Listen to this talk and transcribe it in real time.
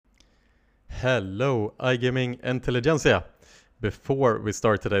Hello, iGaming Intelligentsia. Before we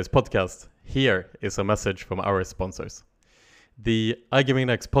start today's podcast, here is a message from our sponsors. The iGaming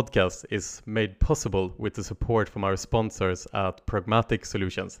Next podcast is made possible with the support from our sponsors at Pragmatic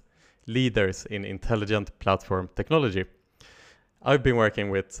Solutions, leaders in intelligent platform technology. I've been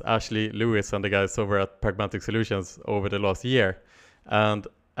working with Ashley, Lewis and the guys over at Pragmatic Solutions over the last year, and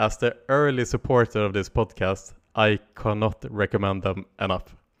as the early supporter of this podcast, I cannot recommend them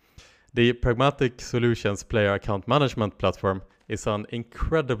enough. The Pragmatic Solutions player account management platform is an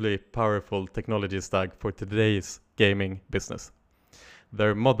incredibly powerful technology stack for today's gaming business.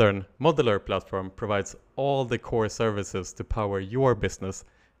 Their modern modular platform provides all the core services to power your business,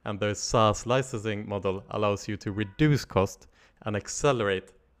 and their SaaS licensing model allows you to reduce cost and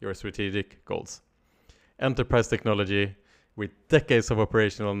accelerate your strategic goals. Enterprise technology with decades of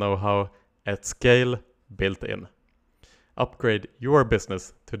operational know-how at scale built in. Upgrade your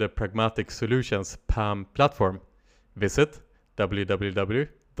business to the Pragmatic Solutions PAM platform. Visit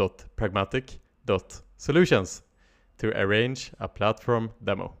www.pragmatic.solutions to arrange a platform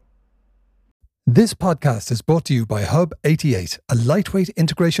demo. This podcast is brought to you by Hub88, a lightweight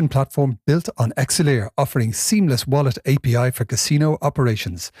integration platform built on Excelir, offering seamless wallet API for casino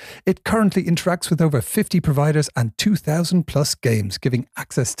operations. It currently interacts with over 50 providers and 2,000 plus games, giving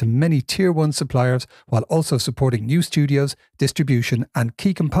access to many Tier 1 suppliers while also supporting new studios, distribution and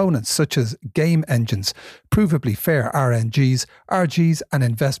key components such as game engines, provably fair RNGs, RGs and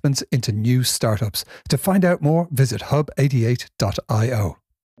investments into new startups. To find out more, visit hub88.io.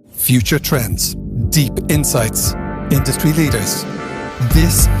 Future trends, deep insights, industry leaders.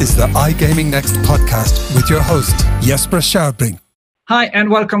 This is the iGaming Next podcast with your host, Jesper Kärrbrink. Hi, and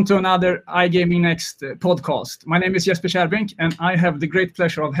welcome to another iGaming Next podcast. My name is Jesper Kärrbrink, and I have the great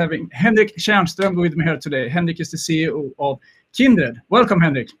pleasure of having Henrik Tjärnström with me here today. Henrik is the CEO of Kindred. Welcome,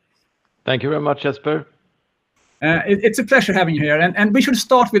 Henrik. Thank you very much, Jesper. It's a pleasure having you here. And we should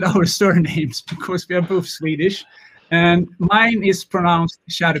start with our surnames because we are both Swedish. And mine is pronounced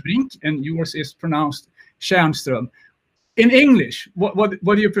Kärrbrink, and yours is pronounced Tjärnström. In English, what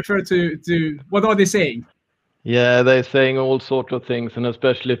do you prefer to do? What are they saying? Yeah, they're saying all sorts of things, and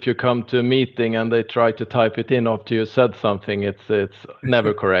especially if you come to a meeting and they try to type it in after you said something, it's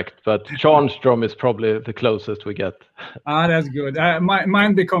never correct. But Tjärnström is probably the closest we get. That's good.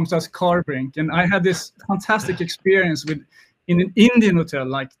 Mine becomes as Kärrbrink, and I had this fantastic experience in an Indian hotel,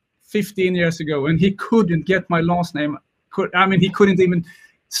 like 15 years ago, and he couldn't get my last name. He couldn't even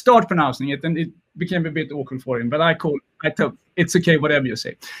start pronouncing it, and it became a bit awkward for him. But I told it's okay, whatever you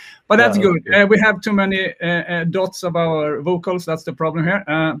say. But that's good. We have too many dots of our vocals. That's the problem here.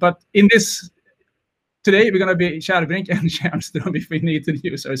 But in this today, we're going to be Kärrbrink and Tjärnström if we need to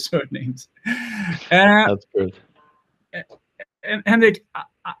use our surnames. That's good. And Henrik,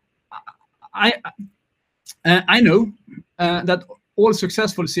 I know that all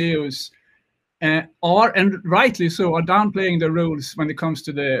successful CEOs are, and rightly so, are downplaying the roles when it comes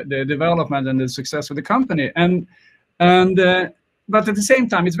to the development and the success of the company. But at the same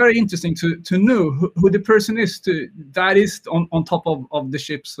time, it's very interesting to know who the person is that is on top of the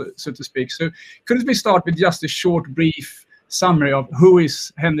ship, so to speak. So could we start with just a short, brief summary of who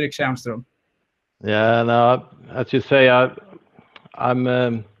is Henrik Tjärnström? Yeah, no, as you say,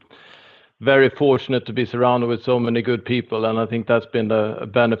 I'm very fortunate to be surrounded with so many good people, and I think that's been a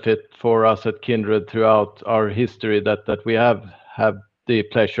benefit for us at Kindred throughout our history, that we have the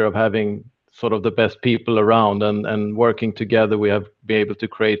pleasure of having sort of the best people around, and working together we have been able to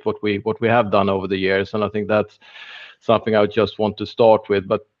create what we have done over the years, and I think that's something I just want to start with.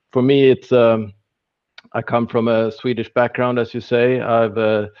 But for me, it's I come from a Swedish background, as you say. I've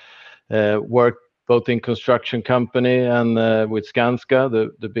worked both in construction company and with Skanska,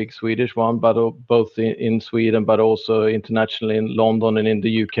 the big Swedish one, but both in Sweden, but also internationally in London and in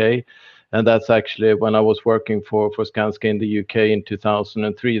the UK. And that's actually when I was working for Skanska in the UK in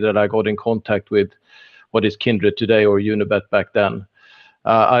 2003 that I got in contact with what is Kindred today, or Unibet back then.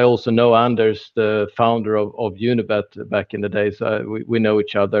 I also know Anders, the founder of Unibet back in the days. We know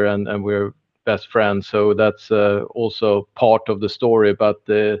each other and we're best friends. So that's also part of the story. But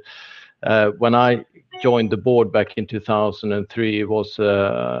when I joined the board back in 2003, it was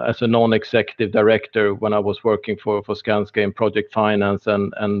as a non-executive director when I was working for Skanska in project finance,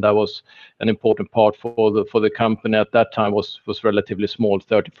 and that was an important part for the company. At that time was relatively small,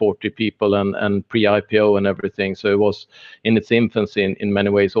 30-40 people, and pre-IPO and everything. So it was in its infancy in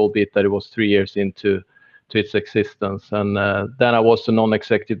many ways, albeit that it was 3 years into its existence. And then I was a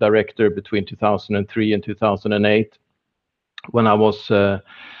non-executive director between 2003 and 2008 when I was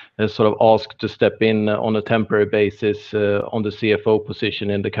sort of asked to step in on a temporary basis on the CFO position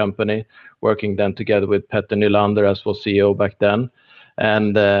in the company, working then together with Petter Nylander, as was CEO back then.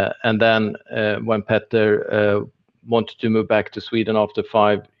 And then when Petter wanted to move back to Sweden after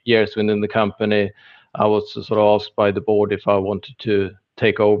 5 years within the company, I was sort of asked by the board if I wanted to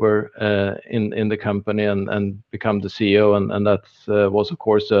take over in the company and become the CEO, and that was of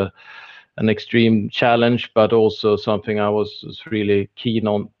course an extreme challenge, but also something I was really keen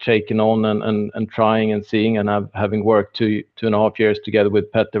on taking on and trying and seeing. And having worked 2.5 years together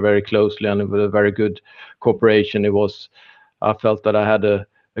with Petter very closely and with a very good cooperation, I felt that I had a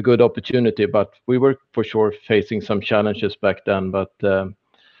good opportunity, but we were for sure facing some challenges back then. But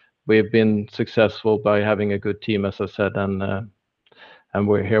we've been successful by having a good team, as I said, and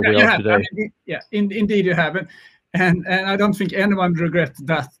we are today. Indeed you have. And I don't think anyone regrets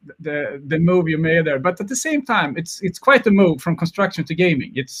that the move you made there. But at the same time, it's quite a move from construction to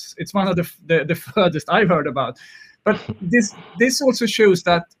gaming. It's one of the furthest I've heard about. But this also shows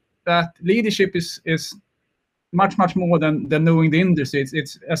that leadership is much more than knowing the industry.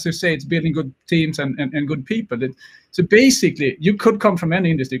 It's as you say, it's building good teams and good people. So basically, you could come from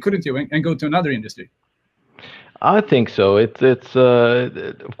any industry, couldn't you, and go to another industry? I think so. It's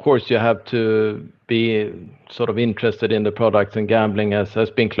of course you have to be sort of interested in the products, and gambling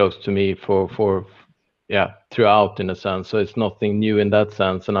has been close to me for throughout, in a sense. So it's nothing new in that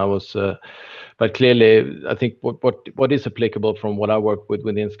sense. And I was, but clearly, I think what is applicable from what I worked with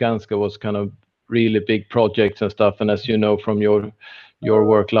within Skanska was kind of really big projects and stuff. And as you know from your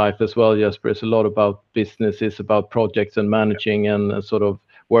work life as well, Jesper, it's a lot about business, it's about projects and managing and sort of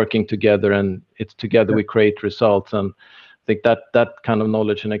working together, and it's together we create results. And I think that kind of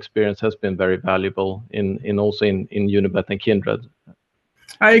knowledge and experience has been very valuable in Unibet and Kindred.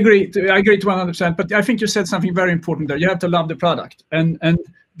 I agree to 100%. But I think you said something very important there. You have to love the product, and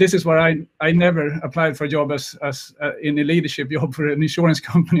this is where I never applied for a job as in a leadership job for an insurance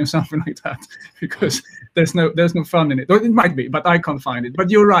company or something like that, because there's no fun in it. Or it might be, but I can't find it. But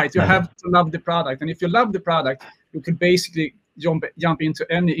you're right. You have to love the product, and if you love the product, you can basically jump into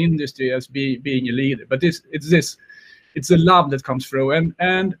any industry as being a leader. But it's the love that comes through,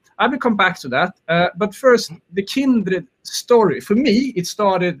 and I will come back to that. But first, the Kindred story. For me, it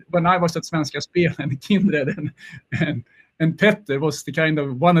started when I was at Svenska Spel, and Kindred and Petter was the kind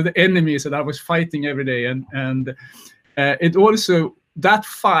of one of the enemies that I was fighting every day, and it also, that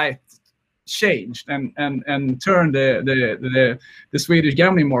fight changed and turned the Swedish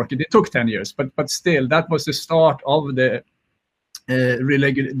gambling market. It took 10 years, but still, that was the start of the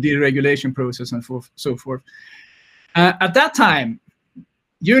deregulation process and so forth. At that time,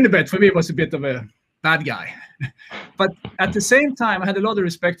 Unibet for me was a bit of a bad guy, but at the same time, I had a lot of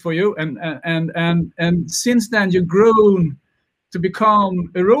respect for you, and since then you've grown to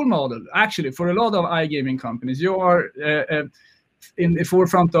become a role model actually for a lot of iGaming companies. You are in the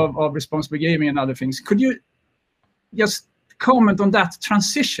forefront of responsible gaming and other things. Could you just comment on that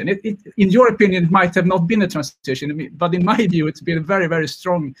transition? It in your opinion, it might have not been a transition, but in my view, it's been a very, very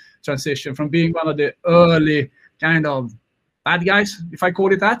strong transition from being one of the early kind of bad guys, if I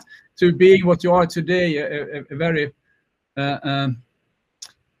call it that, to being what you are today, a very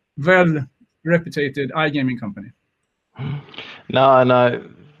well-reputed iGaming company. No,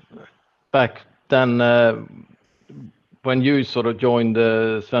 and back then, when you sort of joined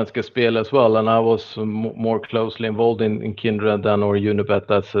the Svenska Spel as well, and I was more closely involved in Kindred than or Unibet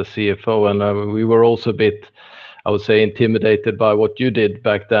as a CFO, and we were also a bit, I would say, intimidated by what you did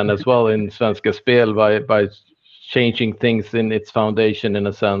back then as well in Svenska Spel by changing things in its foundation, in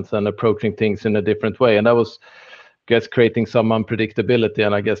a sense, and approaching things in a different way. And that was, I guess, creating some unpredictability.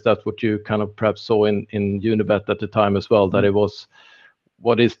 And I guess that's what you kind of perhaps saw in Unibet at the time as well, that it was,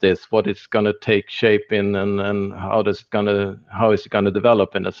 what is this? What is going to take shape in, and how is it going to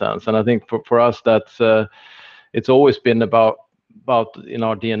develop, in a sense? And I think for us, that's it's always been about in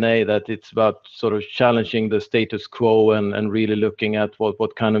our DNA that it's about sort of challenging the status quo and really looking at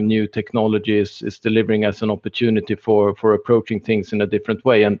what kind of new technology is delivering as an opportunity for approaching things in a different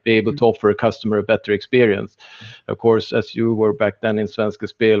way and be able to offer a customer a better experience. Of course, as you were back then in Svenska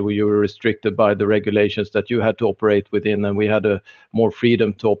Spel, where you were restricted by the regulations that you had to operate within, and we had a more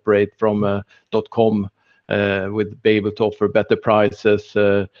freedom to operate from .com. With be able to offer better prices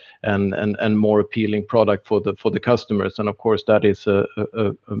and more appealing product for the customers, and of course that is a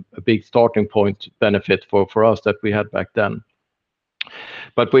big starting point benefit for us that we had back then.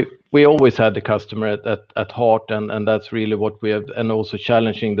 But we always had the customer at heart, and that's really what we have, and also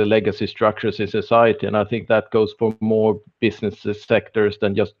challenging the legacy structures in society. And I think that goes for more business sectors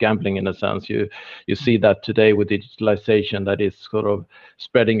than just gambling in a sense. You see that today with digitalization that is sort of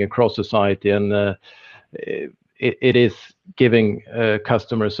spreading across society, and it is giving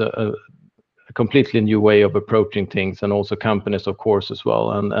customers a completely new way of approaching things, and also companies, of course, as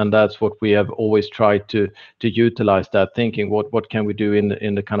well. And that's what we have always tried to utilize, that thinking, what can we do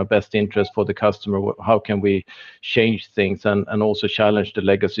in the kind of best interest for the customer? How can we change things and also challenge the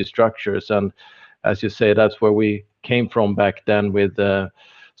legacy structures? And as you say, that's where we came from back then, with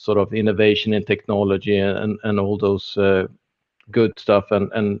sort of innovation in technology and all those good stuff,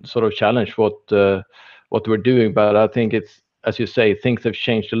 and sort of challenge what we're doing. But I think it's, as you say, things have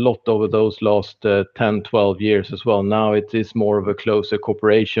changed a lot over those last 10, 12 years as well. Now it is more of a closer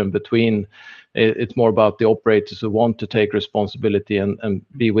cooperation between, it's more about the operators who want to take responsibility and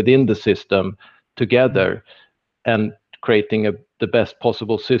be within the system together, and creating the best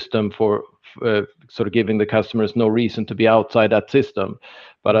possible system for sort of giving the customers no reason to be outside that system.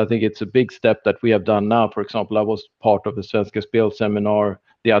 But I think it's a big step that we have done now. For example, I was part of the Svenska Spel seminar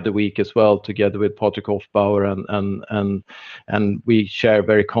the other week as well, together with Patrik Hofbauer, and we share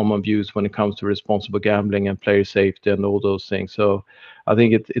very common views when it comes to responsible gambling and player safety and all those things. So I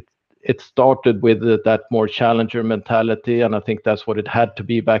think it started with that more challenger mentality, and I think that's what it had to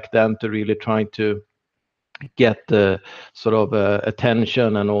be back then, to really trying to get the sort of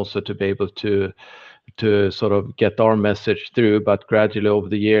attention, and also to be able to sort of get our message through. But gradually over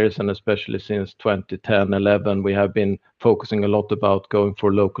the years, and especially since 2010-11, we have been focusing a lot about going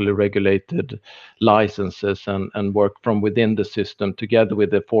for locally regulated licenses and work from within the system together with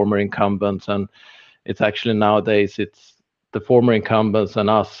the former incumbents. And it's actually nowadays, it's the former incumbents and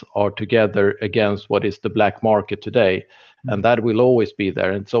us are together against what is the black market today. And that will always be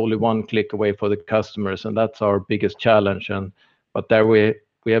there. It's only one click away for the customers, and that's our biggest challenge. But there we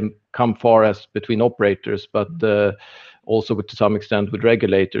have come far as between operators, but also to some extent with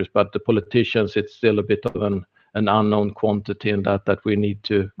regulators. But the politicians, it's still a bit of an unknown quantity in that we need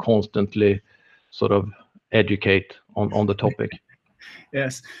to constantly sort of educate on the topic.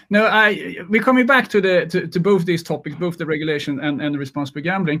 Yes. No, we're coming back to both these topics, both the regulation and the responsible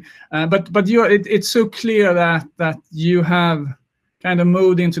gambling. But it's so clear that you have kind of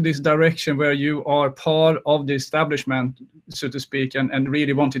moved into this direction where you are part of the establishment, so to speak, and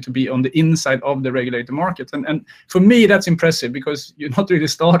really wanted to be on the inside of the regulated market. And for me, that's impressive, because you're not really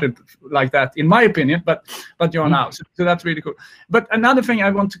started like that, in my opinion, but you are now. So that's really cool. But another thing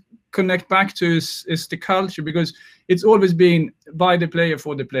I want to connect back to is the culture, because it's always been by the player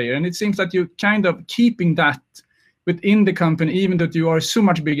for the player. And it seems that you're kind of keeping that within the company, even that you are so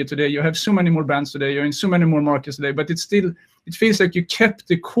much bigger today, you have so many more brands today, you're in so many more markets today, but it feels like you kept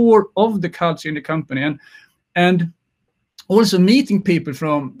the core of the culture in the company. And also meeting people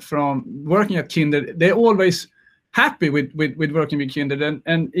from working at Kindred, they're always happy with working with Kindred,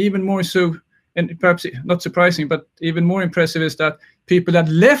 and even more so, and perhaps not surprising, but even more impressive is that people that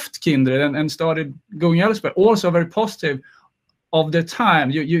left Kindred and started going elsewhere also are very positive of their time.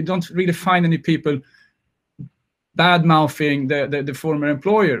 You don't really find any people bad-mouthing the former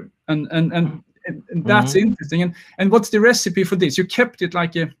employer, and that's interesting. And what's the recipe for this? You kept it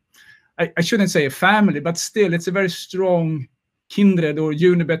like I shouldn't say a family, but still it's a very strong Kindred or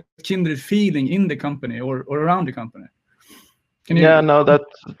Unibet Kindred feeling in the company or around the company. No,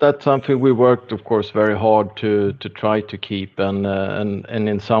 that's something we worked, of course, very hard to try to keep, and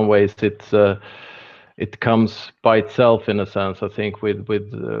in some ways it comes by itself, in a sense, I think, with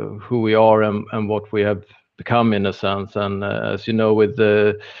who we are and what we have become, in a sense. And as you know,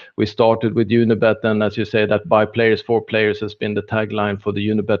 we started with Unibet, and as you say, that by players for players has been the tagline for the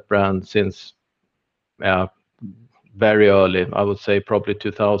Unibet brand since very early. I would say probably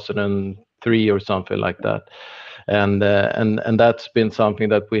 2003 or something like that. And that's been something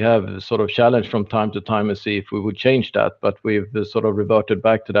that we have sort of challenged from time to time and see if we would change that. But we've sort of reverted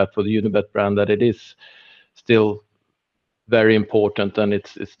back to that for the Unibet brand, that it is still very important, and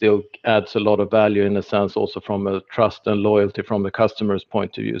it still adds a lot of value, in a sense, also from a trust and loyalty from the customer's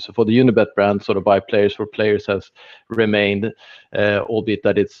point of view. So for the Unibet brand, sort of by players for players has remained, albeit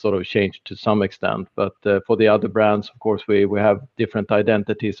that it's sort of changed to some extent. But for the other brands, of course, we have different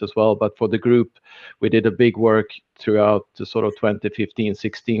identities as well. But for the group, we did a big work throughout the sort of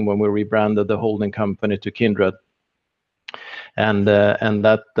 2015-16 when we rebranded the holding company to Kindred. And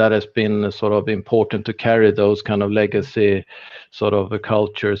that has been sort of important to carry those kind of legacy sort of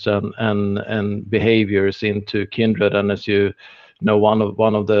cultures and behaviors into Kindred. And as you one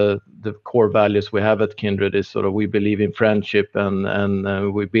of the core values we have at Kindred is sort of we believe in friendship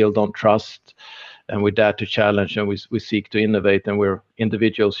and we build on trust, and we dare to challenge, and we seek to innovate, and we're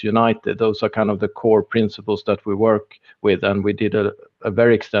individuals united. Those are kind of the core principles that we work with, and we did a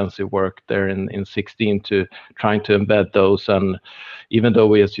very extensive work there in 16 to trying to embed those. And even though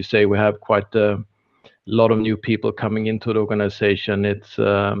we, as you say, we have quite a lot of new people coming into the organization, it's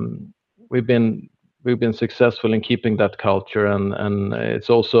we've been successful in keeping that culture, and it's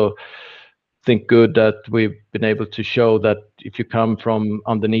also, I think, good that we've been able to show that if you come from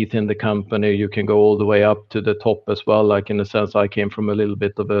underneath in the company, you can go all the way up to the top as well. Like, in a sense, I came from a little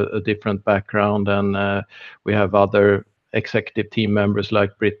bit of a different background, and we have other executive team members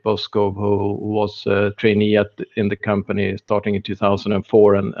like Britt Boskov, who was a trainee in the company starting in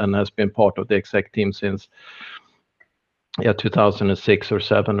 2004 and has been part of the exec team since 2006 or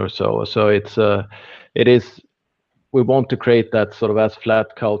 7 or so. So it is, we want to create that sort of as flat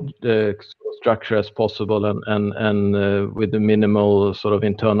structure as possible, and with the minimal sort of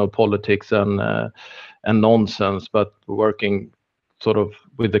internal politics and nonsense, but working sort of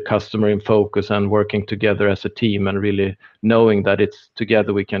with the customer in focus and working together as a team, and really knowing that it's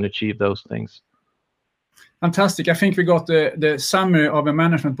together we can achieve those things. Fantastic. I think we got the summary of a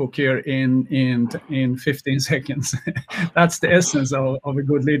management book here in 15 seconds. That's the essence of a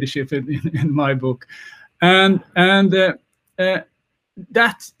good leadership in my book. And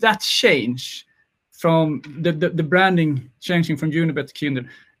that change from the branding changing from Unibet to Kindred,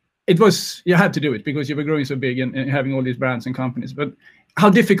 it was, you had to do it because you were growing so big and having all these brands and companies. But how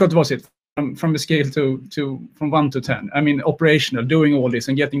difficult was it from the scale to from 1 to 10? I mean, operational, doing all this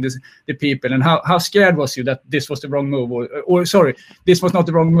and getting the people, and how scared was you that this was the wrong move, or sorry, this was not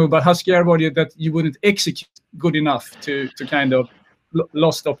the wrong move, but how scared were you that you wouldn't execute good enough to kind of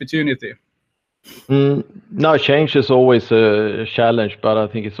lost opportunity? No, change is always a challenge, but I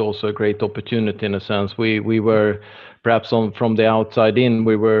think it's also a great opportunity in a sense. We were perhaps from the outside in,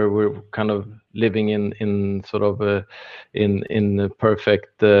 we're kind of living in sort of in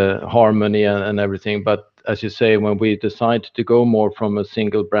perfect harmony and everything. But as you say, when we decided to go more from a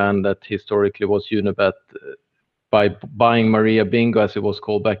single brand that historically was Unibet, by buying Maria Bingo, as it was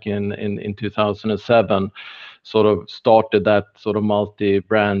called back in 2007, sort of started that sort of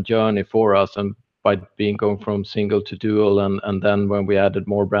multi-brand journey for us, and by going from single to dual, and then when we added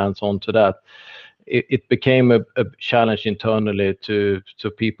more brands onto that, it became a challenge internally to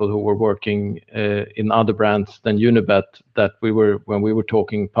people who were working in other brands than Unibet, that when we were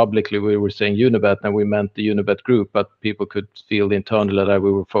talking publicly, we were saying Unibet and we meant the Unibet Group, but people could feel internally that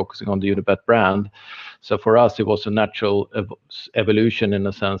we were focusing on the Unibet brand. So for us, it was a natural evolution in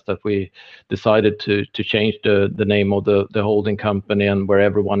a sense that we decided to change the name of the holding company and where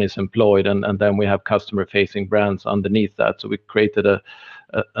everyone is employed, and then we have customer-facing brands underneath that. So we created a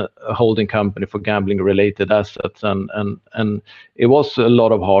holding company for gambling-related assets, and it was a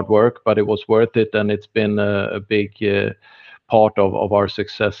lot of hard work, but it was worth it, and it's been a big part of our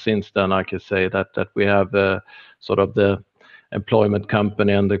success since then. I can say that we have sort of the employment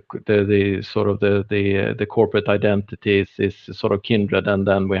company and the sort of the corporate identities is sort of Kindred, and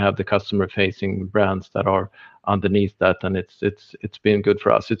then we have the customer-facing brands that are underneath that, and it's been good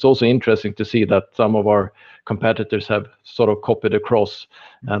for us. It's also interesting to see that some of our competitors have sort of copied across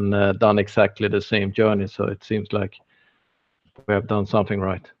and done exactly the same journey. So it seems like we have done something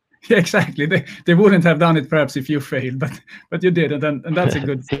right. Yeah, exactly. They wouldn't have done it perhaps if you failed, but you did, and that's a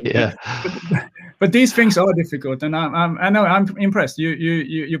good thing. Yeah. But these things are difficult, and I know I'm impressed.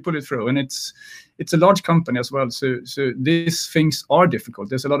 You put it through, and it's a large company as well. So these things are difficult.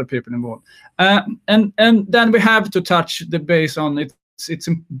 There's a lot of people involved, and then we have to touch the base on it. It's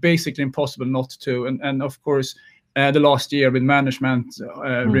basically impossible not to, and of course, the last year with management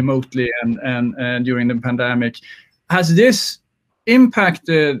remotely and during the pandemic, has this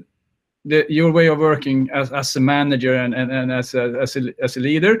impacted your way of working as a manager and as a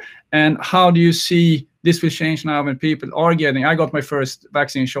leader? And how do you see this will change now when people are getting? I got my first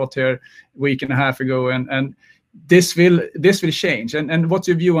vaccine shot here a week and a half ago, and this will change. And what's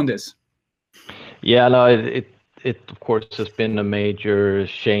your view on this? Yeah, no, it of course has been a major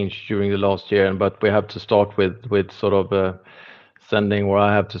change during the last year, but we have to start with sort of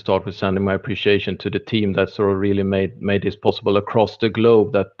I have to start with sending my appreciation to the team that sort of really made this possible across the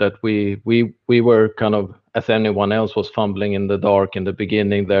globe. That we were kind of, as anyone else, was fumbling in the dark in the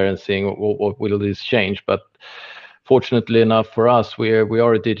beginning there and seeing what will this change. But fortunately enough for us, we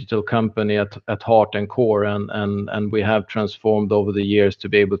are a digital company at heart and core, and we have transformed over the years to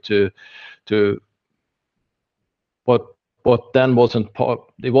be able to what then wasn't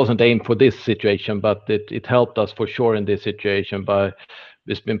aimed for this situation, but it helped us for sure in this situation.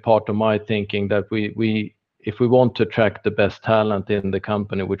 It's been part of my thinking that we if we want to attract the best talent in the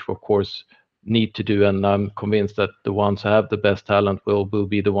company, which we of course need to do, and I'm convinced that the ones who have the best talent will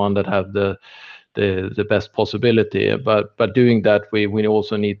be the one that have the best possibility. But doing that, we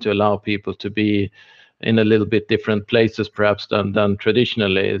also need to allow people to be in a little bit different places perhaps than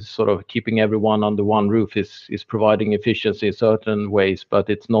traditionally. Is sort of keeping everyone under one roof is providing efficiency in certain ways, but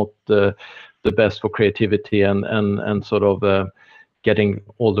it's not the best for creativity and sort of getting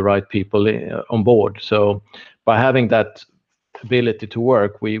all the right people on board. So by having that ability to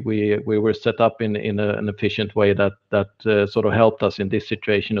work, we were set up in an efficient way that sort of helped us in this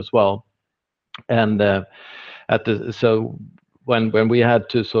situation as well. And so when we had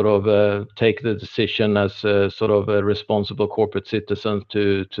to sort of take the decision as sort of a responsible corporate citizens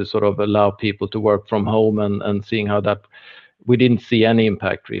to sort of allow people to work from home and seeing how that, we didn't see any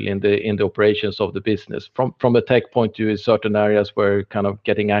impact really in the operations of the business. From a tech point of view, in certain areas where kind of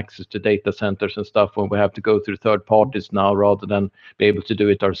getting access to data centers and stuff, when we have to go through third parties now rather than be able to do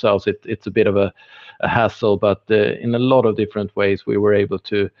it ourselves, it's a bit of a hassle. But in a lot of different ways, we were able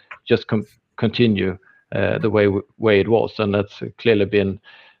to just continue the way it was, and that's clearly been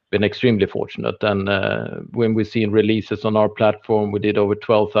extremely fortunate. And when we've seen releases on our platform, we did over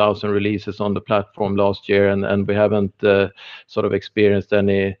 12,000 releases on the platform last year, and we haven't sort of experienced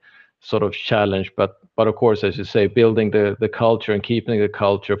any sort of challenge. But of course, as you say, building the culture and keeping the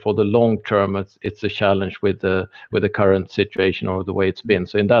culture for the long term, it's a challenge with the current situation or the way it's been.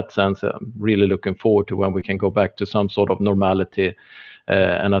 So in that sense, I'm really looking forward to when we can go back to some sort of normality.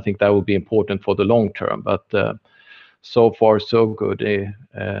 And I think that will be important for the long term. But so far, so good,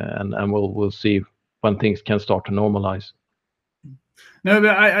 and we'll see when things can start to normalize. No,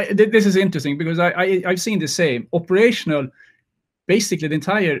 but this is interesting because I've seen the same operational. Basically, the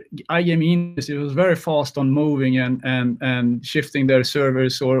entire iGaming industry was very fast on moving and shifting their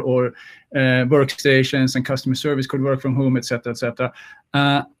servers or workstations, and customer service could work from home, etc., etc.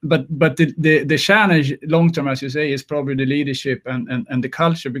 But the challenge long term, as you say, is probably the leadership and the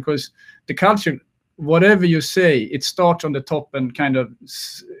culture, because the culture, whatever you say, it starts on the top and kind of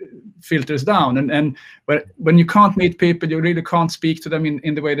filters down. And when you can't meet people, you really can't speak to them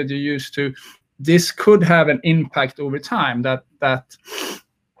in the way that you used to. This could have an impact over time that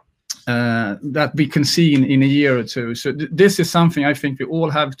we can see in a year or two. So this is something I think we all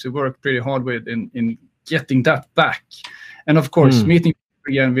have to work pretty hard with in getting that back. And of course, meeting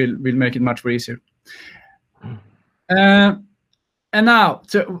again will make it much more easier. And now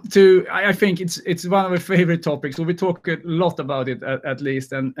I think it's one of my favorite topics. So we talk a lot about it at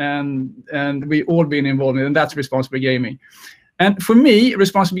least, and we all been involved in it, and that's responsible gaming. And for me,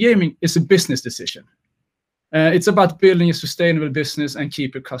 responsible gaming is a business decision. It's about building a sustainable business and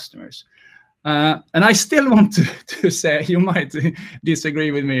keep your customers. And I still want to say, you might disagree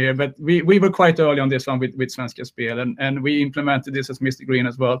with me here, but we were quite early on this one with Svenska Spel, and we implemented this as Mr. Green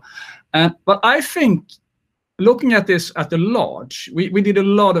as well. But I think, looking at this at the large, we did a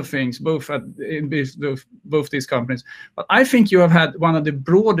lot of things, both these companies. But I think you have had one of the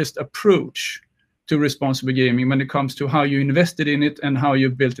broadest approach to responsible gaming when it comes to how you invested in it and how you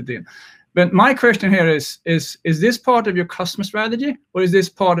built it in. But my question here is this part of your customer strategy, or is this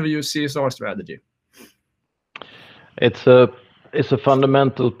part of your CSR strategy? It's a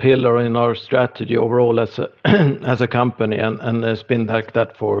fundamental pillar in our strategy overall as a company, and it's been like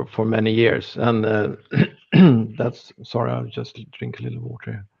that for many years. And that's, sorry, I'll just drink a little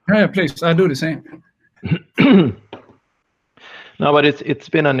water here. Yeah, please, I do the same. No, but it's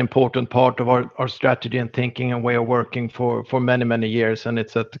been an important part of our strategy and thinking and way of working for many years, and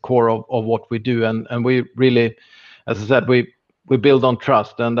it's at the core of what we do. And we really, as I said, we build on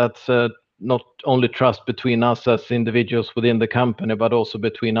trust, and that's not only trust between us as individuals within the company, but also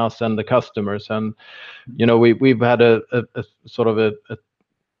between us and the customers. And you know, we've had a sort of a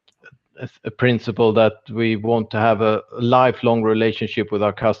principle that we want to have a lifelong relationship with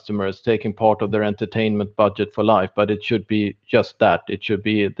our customers, taking part of their entertainment budget for life. But it should be just that. It should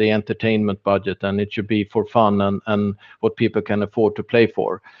be the entertainment budget, and it should be for fun and what people can afford to play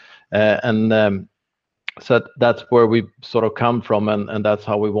for. So that's where we sort of come from, and that's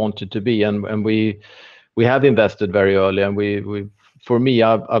how we want it to be. And we have invested very early, and we for me,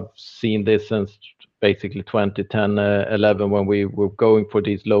 I've seen this since basically 2010, 11, when we were going for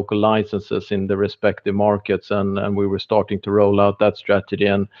these local licenses in the respective markets, and we were starting to roll out that strategy.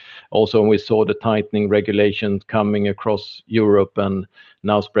 And also when we saw the tightening regulations coming across Europe and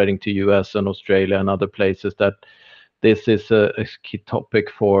now spreading to US and Australia and other places, that this is a key topic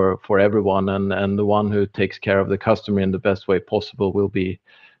for everyone, and the one who takes care of the customer in the best way possible will be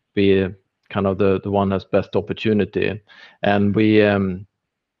kind of the one has best opportunity. And we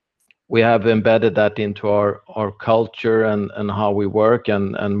have embedded that into our culture and how we work,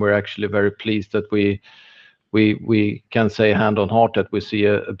 and we're actually very pleased that we can say hand on heart that we see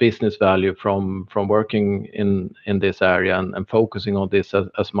a business value from working in this area and focusing on this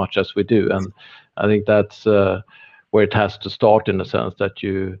as much as we do. And I think that's where it has to start, in a sense that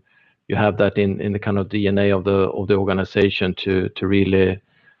you have that in the kind of DNA of the organization to really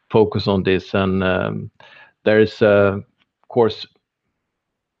focus on this. And there is of course,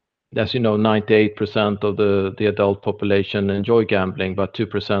 as you know, 98% of the adult population enjoy gambling, but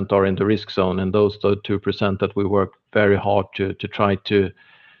 2% are in the risk zone, and those are 2% that we work very hard to try to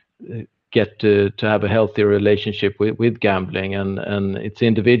get to have a healthy relationship with gambling, and it's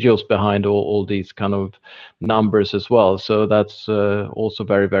individuals behind all these kind of numbers as well. So that's also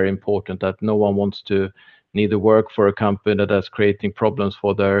very, very important, that no one wants to neither work for a company that's creating problems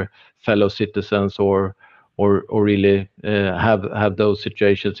for their fellow citizens or really have those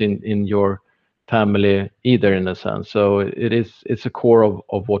situations in your family either, in a sense. So it's a core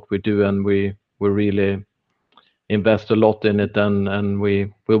of what we do, and we really invest a lot in it, and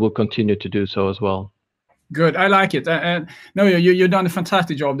we will continue to do so as well. Good, I like it. And no, you've done a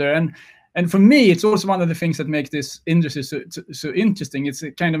fantastic job there, and for me, it's also one of the things that makes this industry so interesting. It's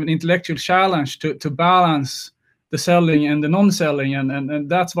a kind of an intellectual challenge to balance the selling and the non-selling, and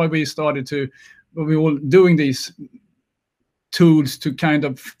that's why we started to. We were doing these tools to kind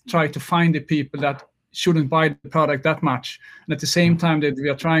of try to find the people that shouldn't buy the product that much, and at the same time that we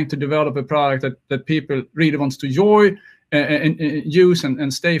are trying to develop a product that people really wants to enjoy and use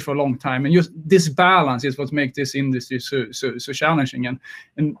and stay for a long time. And just this balance is what makes this industry so challenging.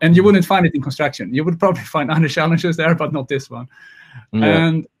 And you wouldn't find it in construction. You would probably find other challenges there, but not this one.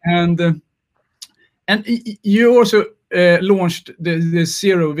 Yeah. And you also launched the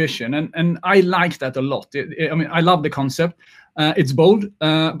Zero Vision, and I like that a lot. I mean, I love the concept. It's bold,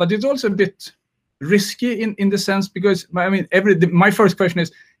 but it's also a bit risky in the sense, because I mean, my first question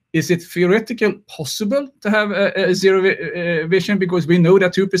is it theoretical possible to have a zero vision? Because we know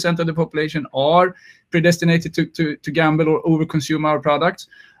that 2% of the population are predestinated to gamble or overconsume our products,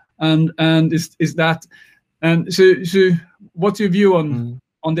 and is that, and so what's your view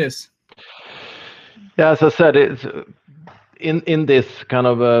on this? Yeah, as I said, it's in this kind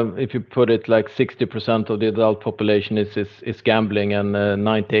of if you put it like 60% of the adult population is gambling, and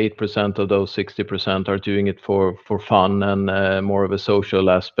 98% of those 60% are doing it for fun and more of a social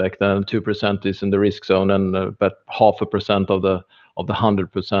aspect, and 2% is in the risk zone, and about 0.5% of the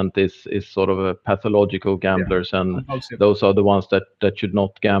 100% is sort of a pathological gamblers, and those are the ones that should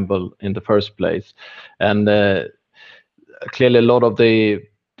not gamble in the first place. And clearly a lot of the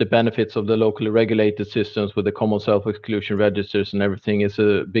benefits of the locally regulated systems with the common self-exclusion registers and everything is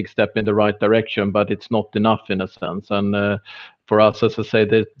a big step in the right direction, but it's not enough in a sense. And for us, as I say,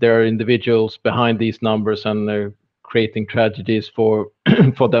 that there are individuals behind these numbers, and they're creating tragedies for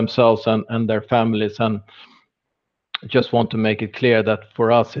themselves and their families. And just want to make it clear that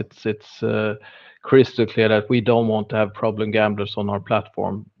for us, it's crystal clear that we don't want to have problem gamblers on our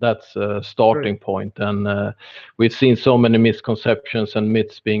platform. That's a starting point. And we've seen so many misconceptions and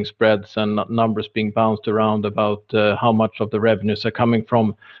myths being spread, and numbers being bounced around about how much of the revenues are coming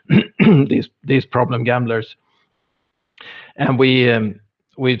from these problem gamblers. And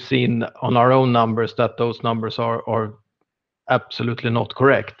we've seen on our own numbers that those numbers are absolutely not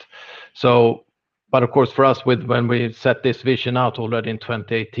correct. So, but of course, for us, when we set this vision out already in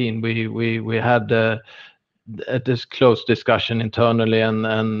 2018, we had this close discussion internally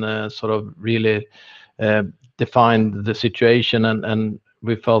and sort of really defined the situation, and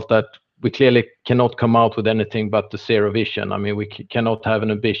we felt that we clearly cannot come out with anything but the zero vision. I mean, we cannot have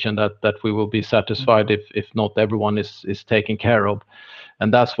an ambition that we will be satisfied if not everyone is taken care of,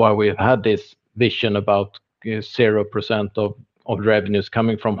 and that's why we've had this vision about 0% of revenues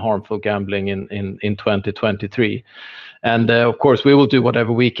coming from harmful gambling in 2023. And of course, we will do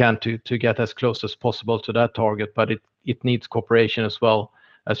whatever we can to get as close as possible to that target, but it needs cooperation as well,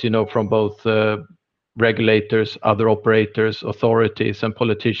 as you know, from both regulators, other operators, authorities, and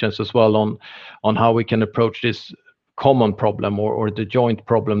politicians as well on how we can approach this common problem or the joint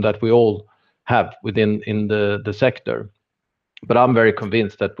problem that we all have within the sector. But I'm very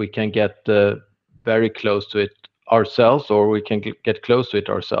convinced that we can get very close to it ourselves, or we can get close to it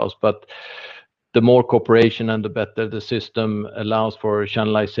ourselves. But the more cooperation and the better the system allows for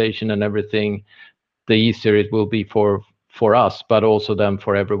channelization and everything, the easier it will be for for us, but also then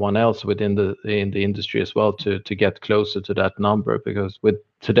for everyone else within the industry as well to get closer to that number, because with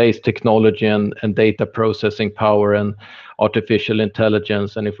today's technology and data processing power and artificial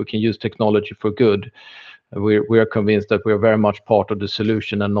intelligence, and if we can use technology for good, we are convinced that we are very much part of the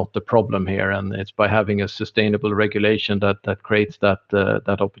solution and not the problem here, and it's by having a sustainable regulation that creates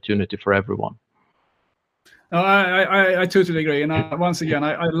that opportunity for everyone. No, I totally agree, and once again,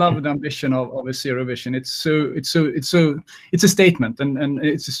 I love the ambition of a zero vision. It's a statement, and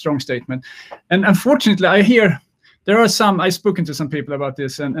it's a strong statement. And unfortunately, I hear there are some. I've spoken to some people about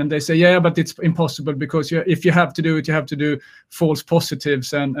this, and they say, yeah, but it's impossible because if you have to do it, you have to do false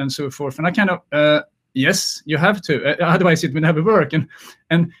positives and so forth. And I kind of yes, you have to. Otherwise, it will never work.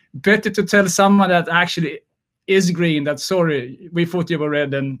 And better to tell someone that actually is green that sorry, we thought you were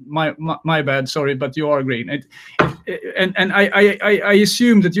red, and my bad, sorry, but you are green. And I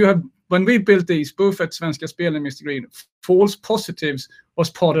assume that you have, when we built these, both at Svenska Spel and Mr. Green, false positives was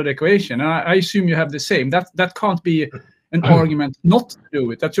part of the equation. And I assume you have the same. That can't be an argument not to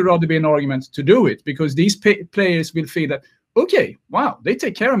do it. That should rather be an argument to do it, because these players will feel that, okay, wow, they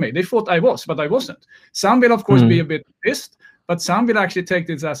take care of me. They thought I was, but I wasn't. Some will, of course, be a bit pissed, but some will actually take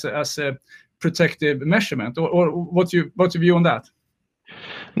this as a protective measurement. Or what's your view on that?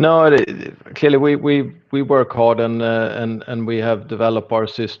 No, clearly we work hard and we have developed our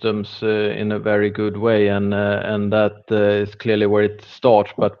systems in a very good way, and that is clearly where it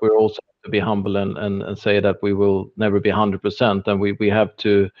starts. But we're also to be humble and say that we will never be 100%, and we have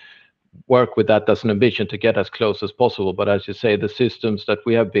to work with that as an ambition to get as close as possible. But as you say, the systems that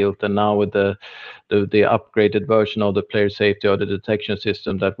we have built, and now with the upgraded version of the player safety or the detection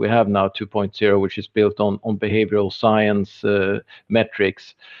system that we have now, 2.0, which is built on behavioral science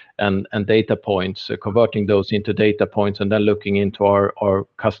metrics and data points, converting those into data points, and then looking into our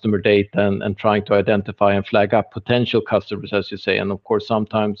customer data and trying to identify and flag up potential customers, as you say. And of course,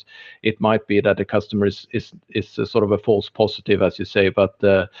 sometimes it might be that the customer is a sort of a false positive, as you say, but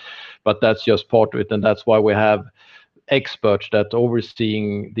that's just part of it, and that's why we have experts that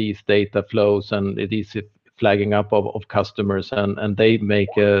overseeing these data flows and these flagging up of customers, and they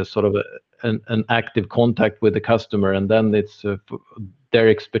make a sort of an active contact with the customer, and then it's their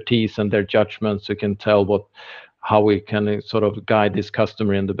expertise and their judgments who can tell how we can sort of guide this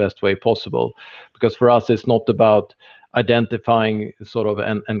customer in the best way possible. Because for us, it's not about identifying sort of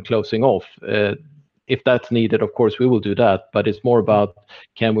and closing off. If that's needed, of course, we will do that. But it's more about,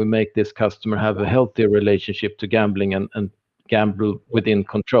 can we make this customer have a healthier relationship to gambling and gamble within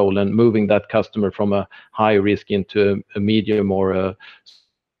control, and moving that customer from a high risk into a medium or a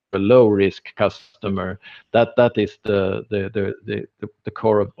low risk customer. That is the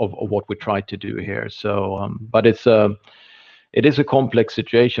core of what we try to do here. So, but it is a complex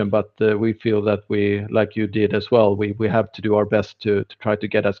situation, but we feel that we, like you did as well, we have to do our best to try to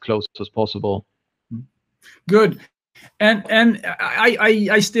get as close as possible. Good. And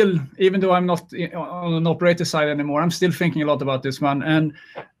I still, even though I'm not on an operator side anymore, I'm still thinking a lot about this one.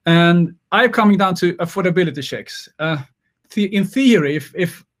 And I'm coming down to affordability checks. In theory,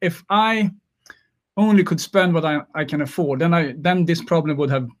 if I only could spend what I can afford, then this problem would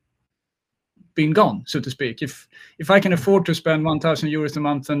have been gone, so to speak. If I can afford to spend 1,000 euros a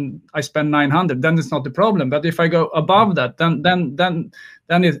month and I spend 900, then it's not the problem. But if I go above that, then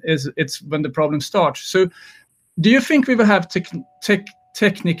it's when the problem starts. So, do you think we will have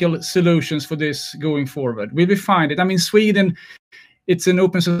technical solutions for this going forward? Will we find it? I mean, Sweden, it's an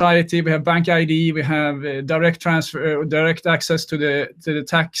open society. We have bank ID. We have direct transfer, direct access to the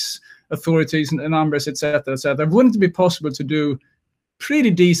tax authorities and numbers, etc., etc. Wouldn't it be possible to do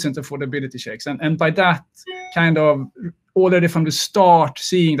pretty decent affordability checks, and by that kind of already from the start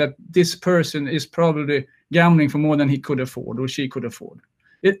seeing that this person is probably gambling for more than he could afford or she could afford?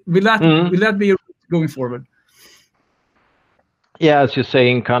 Will that be going forward? Yeah, as you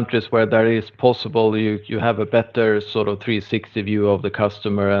say, in countries where that is possible, you have a better sort of 360 view of the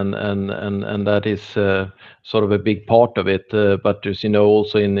customer, and that is sort of a big part of it. But as you know,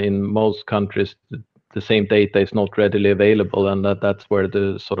 also in most countries, the same data is not readily available, and that's where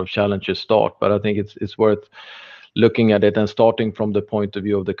the sort of challenges start. But I think it's worth looking at it and starting from the point of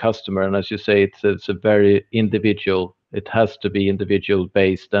view of the customer. And as you say, it's a very individual. It has to be individual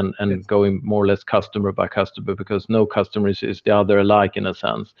based and yes, going more or less customer by customer, because no customer is the other alike in a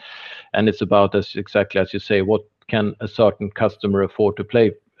sense. And it's about, exactly as you say, what can a certain customer afford to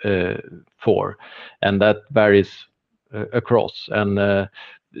play for, and that varies across. And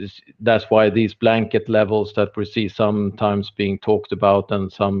that's why these blanket levels that we see sometimes being talked about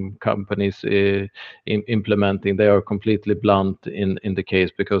and some companies implementing, they are completely blunt in the case,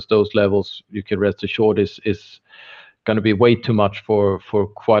 because those levels, you can rest assured, is going to be way too much for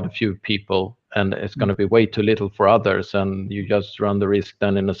quite a few people, and it's going to be way too little for others, and you just run the risk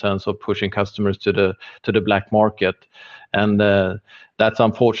then in a sense of pushing customers to the black market. And that's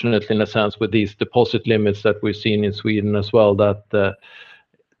unfortunately in a sense with these deposit limits that we've seen in Sweden as well, that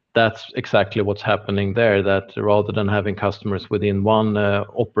that's exactly what's happening there, that rather than having customers within one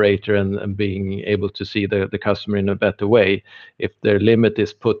operator and being able to see the customer in a better way, if their limit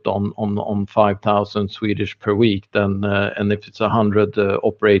is put on 5,000 Swedish per week, then and if it's 100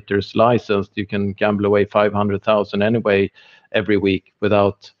 operators licensed, you can gamble away 500,000 anyway every week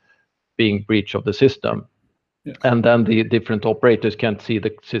without being breach of the system. Yeah. And then the different operators can't see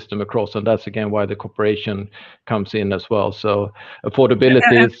the system across, and that's again why the cooperation comes in as well. So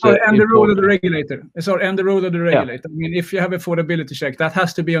affordability is and the role of the regulator. Sorry, and the role of the regulator. Yeah. I mean, if you have affordability check, that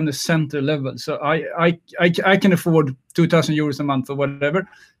has to be on the center level. So I can afford 2,000 euros a month or whatever,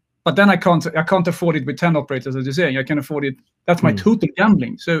 but then I can't afford it with 10 operators, as you're saying. I can afford it. That's my total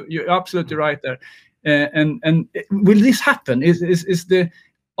gambling. So you're absolutely right there. And will this happen?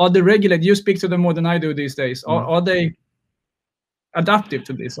 Are the regulators, you speak to them more than I do these days, are they adaptive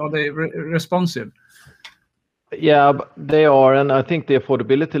to this? Are they responsive? Yeah, they are, and I think the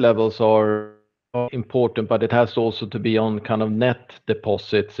affordability levels are important, but it has also to be on kind of net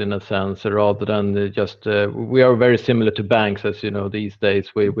deposits in a sense, rather than just we are very similar to banks, as you know, these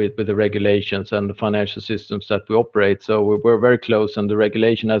days with the regulations and the financial systems that we operate. So we're very close, and the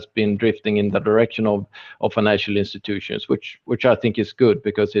regulation has been drifting in the direction of financial institutions, which I think is good,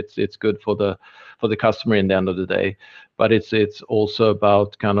 because it's good for the customer in the end of the day. But it's also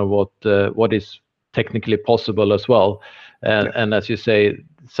about kind of what is technically possible as well, and as you say,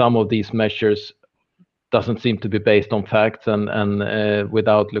 some of these measures doesn't seem to be based on facts and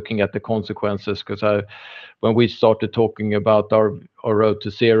without looking at the consequences. Because when we started talking about our road to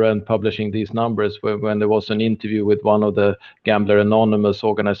zero and publishing these numbers, when there was an interview with one of the Gambler Anonymous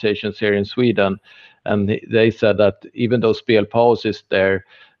organizations here in Sweden, and they said that even though Spelpaus is there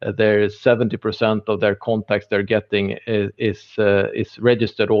is 70% of their contacts they're getting is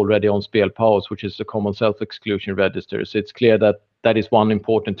registered already on Spelpaus, which is the common self-exclusion register. So it's clear that is one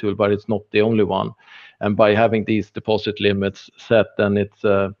important tool, but it's not the only one. And by having these deposit limits set, then it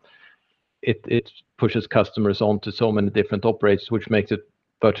pushes customers onto so many different operators, which makes it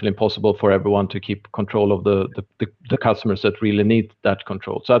virtually impossible for everyone to keep control of the customers that really need that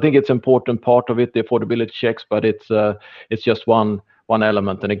control. So I think it's an important part of it, the affordability checks, but it's just one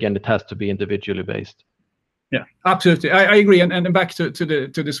element, and again, it has to be individually based. Yeah, absolutely, I agree. And back to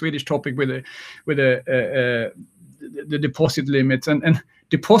the Swedish topic with the deposit limits, and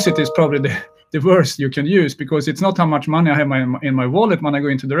deposit is probably the worst you can use, because it's not how much money I have in my wallet when I go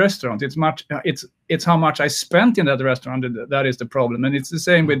into the restaurant. It's how much I spent in that restaurant that is the problem. And it's the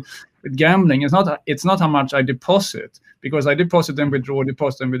same with gambling. It's not how much I deposit, because I deposit and withdraw.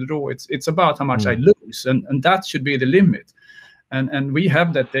 It's about how much I lose, and that should be the limit. And we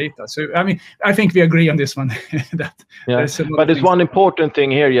have that data. So I mean, I think we agree on this one. But there's one important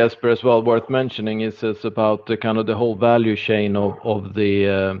thing here, Jesper, as well worth mentioning is about the kind of the whole value chain of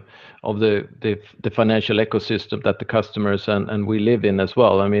the financial ecosystem that the customers and we live in as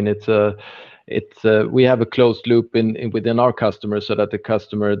well. I mean, we have a closed loop within our customers, so that the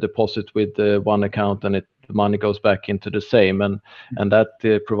customer deposits with one account and the money goes back into the same, and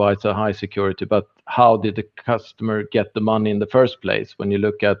that provides a high security. But how did the customer get the money in the first place? When you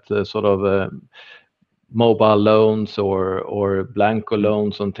look at sort of mobile loans or blanco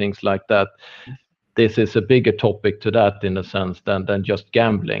loans and things like that, this is a bigger topic to that in a sense than just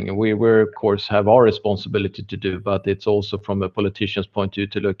gambling. We of course have our responsibility to do, but it's also from a politician's point of view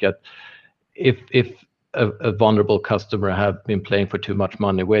to look at if a vulnerable customer have been playing for too much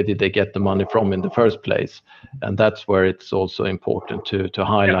money, where did they get the money from in the first place? And that's where it's also important to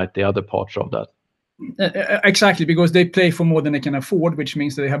highlight the other parts of that. Exactly, because they play for more than they can afford, which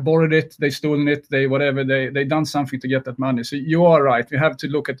means they have borrowed it, they stolen it, they done something to get that money. So you are right. We have to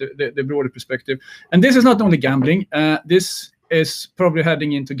look at the broader perspective. And this is not only gambling. This is probably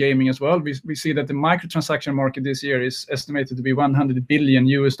heading into gaming as well. We see that the microtransaction market this year is estimated to be $100 billion,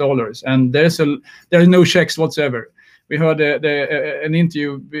 and there are no checks whatsoever. We heard an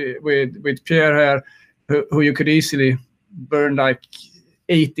interview with Pierre here, who you could easily burn like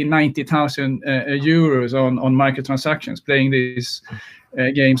 80,000-90,000 euros on microtransactions playing these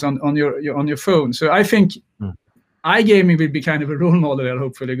games on your phone. So I think iGaming will be kind of a role model,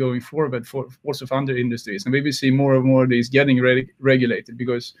 hopefully going forward for also for other industries, and we will see more and more of these getting regulated,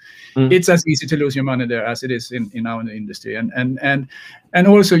 because it's as easy to lose your money there as it is in our industry. And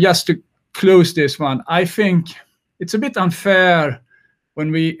also, just to close this one, I think it's a bit unfair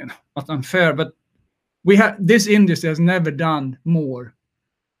but this industry has never done more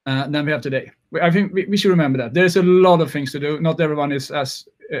than we have today. I think we should remember that. There's a lot of things to do. Not everyone is as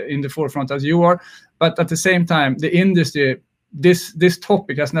in the forefront as you are, but at the same time, the industry, this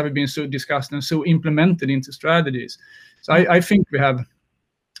topic has never been so discussed and so implemented into strategies. So I think we have,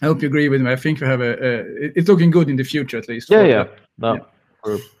 I hope you agree with me, I think we have it's looking good in the future at least. Yeah.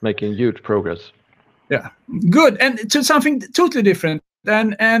 We're making huge progress. Yeah, good. And to something totally different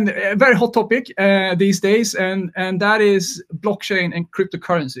and a very hot topic these days, and that is blockchain and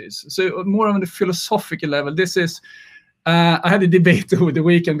cryptocurrencies. So more on the philosophical level, this is, I had a debate over the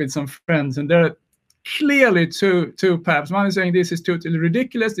weekend with some friends, and there are clearly two paths. One is saying this is totally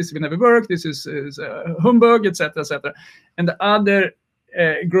ridiculous, this will never work, this is humbug, etc., etc. And the other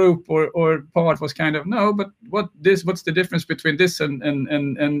group or part was kind of, no, but what's the difference between this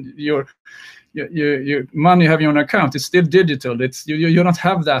and your money you have on your account? It's still digital. It's you don't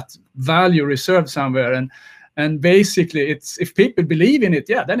have that value reserved somewhere, and basically it's, if people believe in it,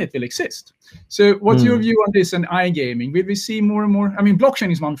 then it will exist. So what's your view on this and iGaming? Will we see more and more? I mean,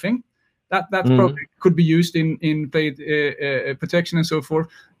 blockchain is one thing that probably could be used in play protection and so forth,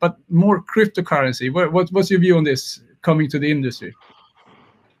 but more cryptocurrency. What's your view on this coming to the industry?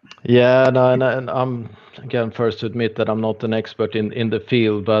 Yeah, no, and I'm again first to admit that I'm not an expert in the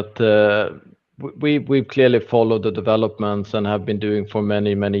field, but we've clearly followed the developments and have been doing for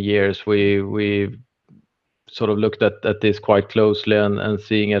many years. We sort of looked at this quite closely and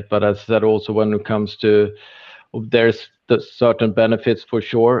seeing it, but as I said, also when it comes to, there's certain benefits for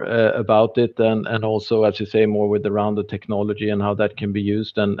sure about it, and also, as you say, more around the technology and how that can be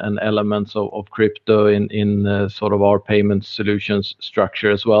used, and elements of crypto in sort of our payment solutions structure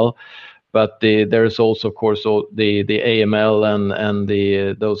as well. But there's also, of course, the AML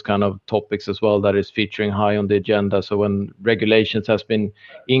and those kind of topics as well that is featuring high on the agenda. So when regulations has been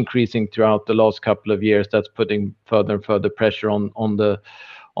increasing throughout the last couple of years, that's putting further and further pressure on the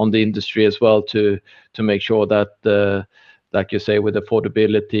industry as well to make sure that like you say, with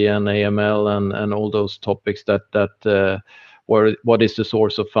affordability and AML and all those topics that what is the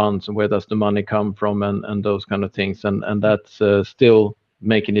source of funds and where does the money come from and those kind of things, and that's still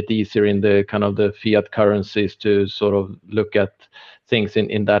making it easier in the kind of the fiat currencies to sort of look at things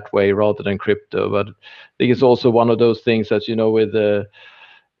in that way rather than crypto. But I think it's also one of those things, as you know, with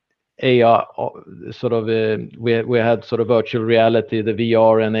AR, sort of we had sort of virtual reality, the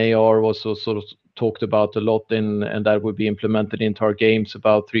VR and AR was sort of talked about a lot and that would be implemented into our games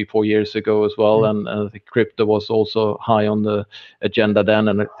about 3-4 years ago as well. And I think crypto was also high on the agenda then,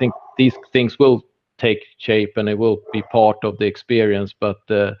 and I think these things will take shape and it will be part of the experience, but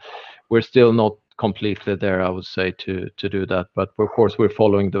we're still not completely there, I would say, to do that. But of course we're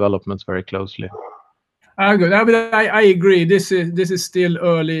following developments very closely. Good. I agree. This is still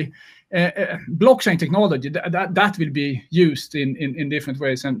early. Blockchain technology that will be used in different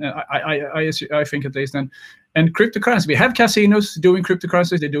ways, and I think at least. And cryptocurrency, we have casinos doing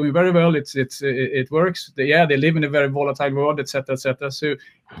cryptocurrencies. They're doing very well. It works. They live in a very volatile world, etc., etc. So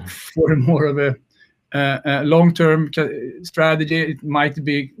for more of a long-term strategy, it might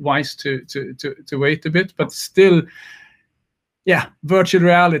be wise to wait a bit, but still. Yeah, virtual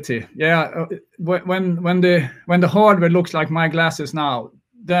reality. Yeah, when the hardware looks like my glasses now,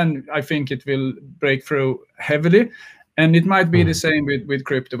 then I think it will break through heavily, and it might be the same with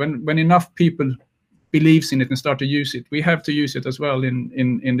crypto. When enough people believes in it and start to use it, we have to use it as well in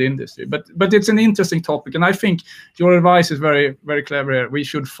the industry. But it's an interesting topic, and I think your advice is very very clever here. We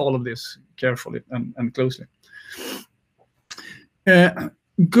should follow this carefully and closely.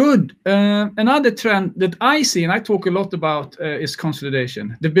 Good. Another trend that I see, and I talk a lot about, is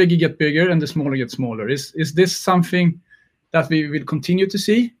consolidation. The bigger get bigger and the smaller get smaller. Is this something that we will continue to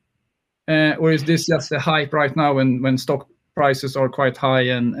see? Or is this just a hype right now when stock prices are quite high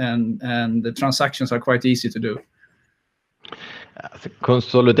and the transactions are quite easy to do?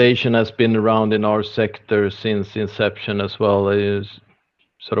 Consolidation has been around in our sector since inception as well. It is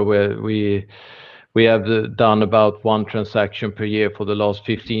sort of where we have done about one transaction per year for the last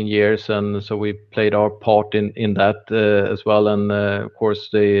 15 years, and so we played our part in that as well. And of course,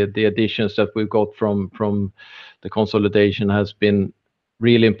 the additions that we've got from the consolidation has been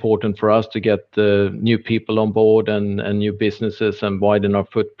really important for us to get new people on board and new businesses and widen our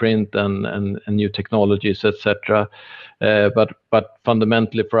footprint and new technologies, etc. But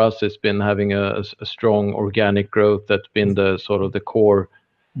fundamentally for us, it's been having a strong organic growth that's been the sort of the core.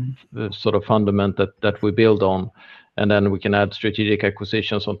 The sort of fundament that we build on, and then we can add strategic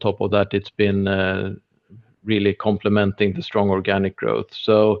acquisitions on top of that. It's been really complementing the strong organic growth.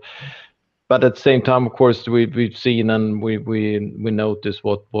 So, But at the same time, of course, we've seen and we notice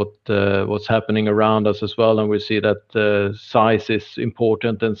what's happening around us as well, and we see that size is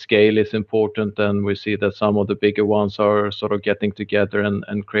important and scale is important, and we see that some of the bigger ones are sort of getting together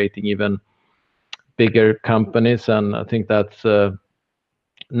and creating even bigger companies, and I think that's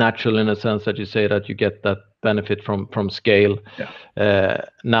natural in a sense that you say that you get that benefit from scale.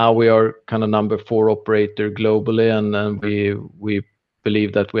 Now we are kind of number 4 operator globally, and we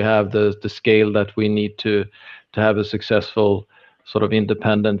believe that we have the scale that we need to have a successful sort of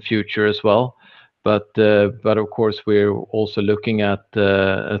independent future as well. But of course we're also looking at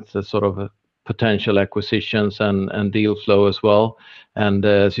the sort of potential acquisitions and deal flow as well. And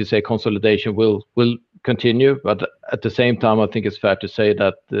as you say, consolidation will continue, but at the same time, I think it's fair to say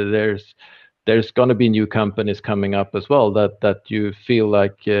that there's going to be new companies coming up as well that you feel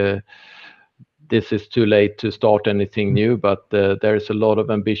like this is too late to start anything new, but there's a lot of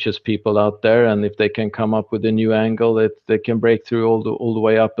ambitious people out there, and if they can come up with a new angle, they can break through all the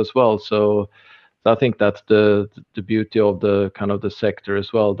way up as well. So I think that's the beauty of the kind of the sector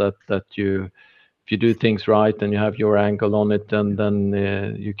as well, that you, if you do things right and you have your angle on it, and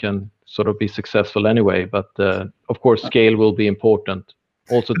then you can sort of be successful anyway. But of course, scale will be important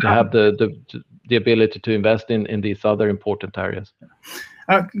also to have the ability to invest in these other important areas.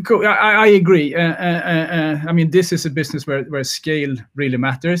 Cool. I agree. I mean, this is a business where scale really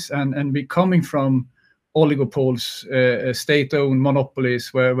matters, and we coming from oligopoles, state-owned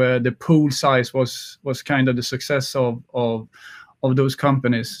monopolies, where the pool size was kind of the success of those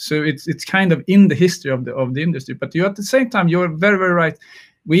companies. So it's kind of in the history of the industry. But you at the same time, you're very, very right.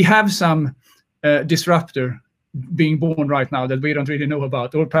 We have some disruptor being born right now that we don't really know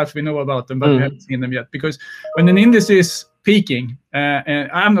about, or perhaps we know about them, but we haven't seen them yet. Because when an industry is peaking,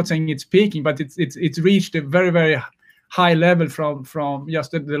 and I'm not saying it's peaking, but it's reached a very, very high level from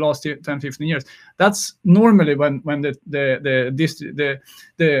just the last 10-15 years. That's normally when the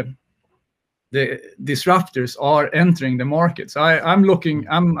disruptors are entering the market. So I'm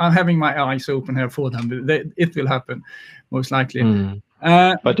having my eyes open here for them. It will happen most likely.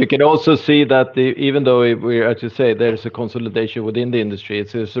 But you can also see that even though we, as you say, there's a consolidation within the industry,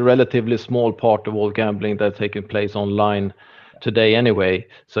 it's a relatively small part of all gambling that's taking place online today anyway.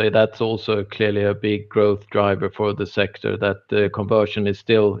 So that's also clearly a big growth driver for the sector, that the conversion is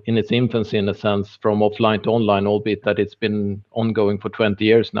still in its infancy in a sense from offline to online, albeit that it's been ongoing for 20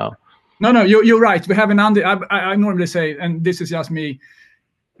 years now. No, you're right. We have I normally say, and this is just me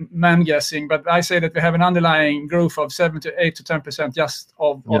man guessing, but I say that we have an underlying growth of 7 to 8 to 10% just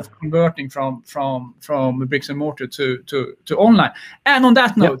of converting from bricks and mortar to online. And on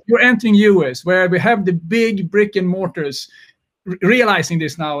that note, you're entering US, where we have the big brick and mortars realizing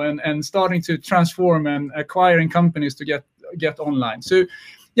this now and starting to transform and acquiring companies to get online. So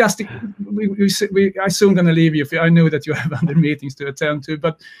yes, I soon going to leave you. I know that you have other meetings to attend to,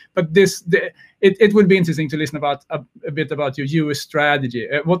 but it would be interesting to listen about a bit about your US strategy.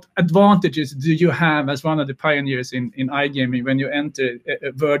 What advantages do you have as one of the pioneers in iGaming when you enter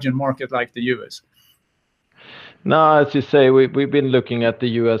a virgin market like the US? No, as you say, we've been looking at the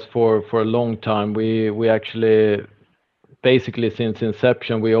US for a long time. We actually, basically since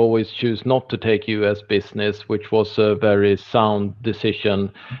inception, we always choose not to take US business, which was a very sound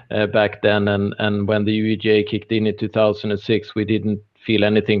decision back then. And when the UEGA kicked in 2006, we didn't feel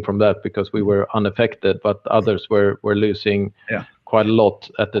anything from that because we were unaffected, but others were losing quite a lot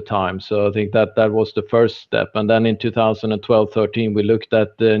at the time. So I think that was the first step. And then in 2012-13, we looked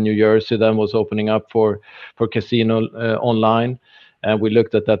at New Jersey, then was opening up for casino online. And we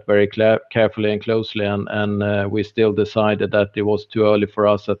looked at that very carefully and closely, and we still decided that it was too early for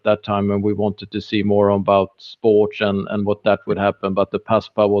us at that time, and we wanted to see more about sports and what that would happen. But the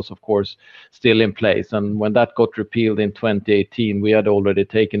PASPA was, of course, still in place. And when that got repealed in 2018, we had already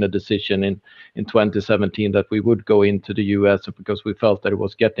taken a decision in 2017 that we would go into the US because we felt that it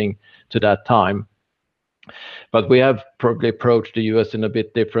was getting to that time. But we have probably approached the US in a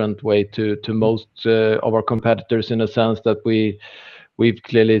bit different way to most of our competitors, in a sense that we've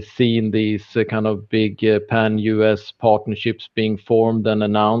clearly seen these kind of big pan-US partnerships being formed and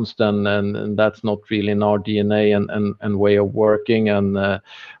announced, and that's not really in our DNA and way of working. And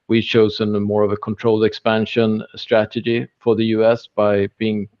we've chosen more of a controlled expansion strategy for the US by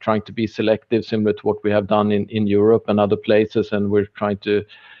trying to be selective, similar to what we have done in Europe and other places. And we're trying to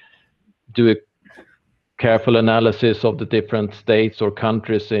do a careful analysis of the different states or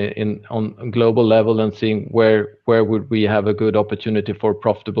countries on global level and seeing where would we have a good opportunity for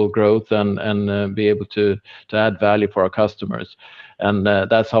profitable growth and be able to add value for our customers. And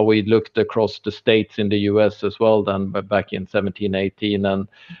that's how we looked across the states in the US as well then back in 17, 18.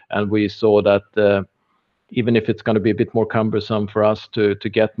 And we saw that even if it's going to be a bit more cumbersome for us to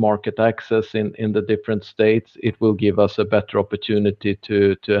get market access in the different states, it will give us a better opportunity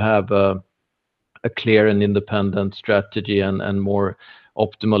to have a clear and independent strategy and more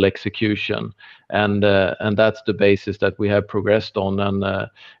optimal execution, and that's the basis that we have progressed on,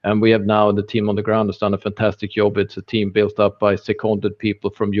 and we have now the team on the ground has done a fantastic job. It's a team built up by seconded people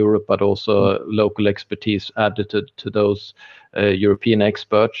from Europe, but also local expertise added to those European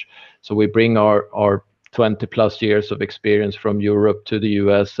experts. So we bring our 20 plus years of experience from Europe to the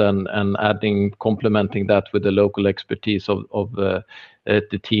US and complementing that with the local expertise of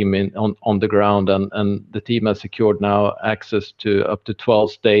the team on the ground, and the team has secured now access to up to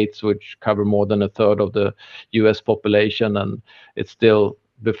 12 states, which cover more than a third of the US population, and it's still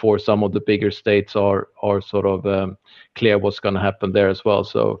before some of the bigger states are sort of clear what's going to happen there as well.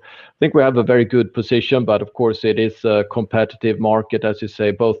 So I think we have a very good position, but of course it is a competitive market, as you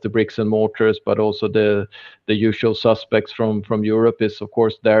say, both the bricks and mortars, but also the usual suspects from Europe is of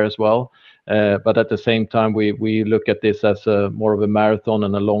course there as well. But at the same time, we look at this as more of a marathon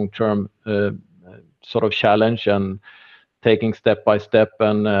and a long-term sort of challenge, and taking step by step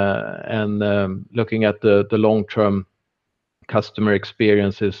and looking at the long-term customer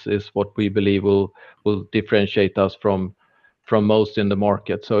experience is what we believe will differentiate us from most in the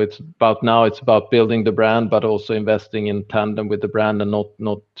market. So it's about building the brand, but also investing in tandem with the brand and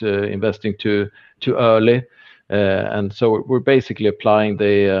not investing too early. And so we're basically applying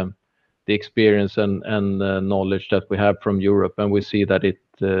the experience and knowledge that we have from Europe, and we see that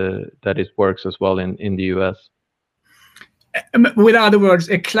it works as well in the US. With other words,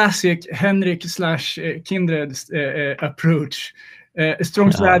 a classic Henrik/Kindred approach. A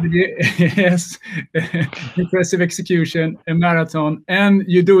strong strategy, yes, impressive execution, a marathon, and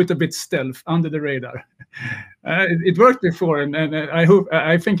you do it a bit stealth, under the radar. It worked before, and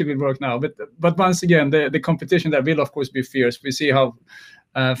I think it will work now. But once again, the competition there will of course be fierce. We see how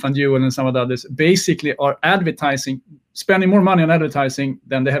Van Duel and some of the others basically are advertising, spending more money on advertising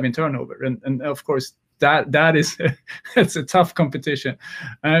than they have in turnover, and of course that is it's a tough competition.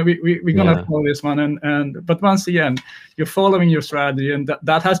 We're gonna follow this one, but once again, you're following your strategy, and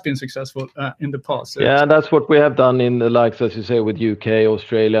that has been successful in the past. Yeah, that's what we have done in the likes, as you say, with UK,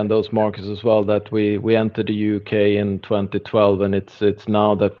 Australia, and those markets as well. That we entered the UK in 2012, and it's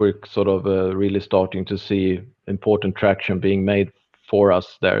now that we're sort of really starting to see important traction being made for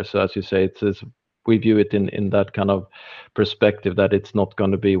us there. So as you say, we view it in that kind of perspective, that it's not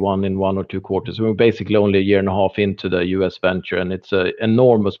going to be in 1 or 2 quarters. We're basically only a year and a half into the US venture, and it's an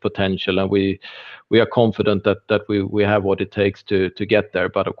enormous potential, and we are confident that we have what it takes to get there.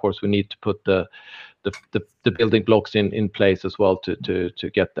 But of course we need to put the building blocks in place as well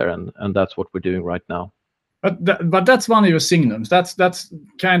to get there, and that's what we're doing right now. But that's one of your signums. That's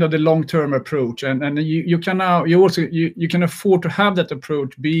kind of the long-term approach, and you can afford to have that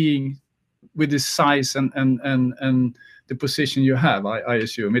approach, being with the size and the position you have. I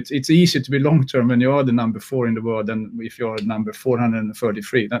assume it's easier to be long-term when you are the number 4 in the world than if you're number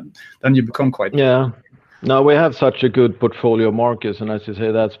 433. Then you become quite. Yeah. No, we have such a good portfolio of markets, and as you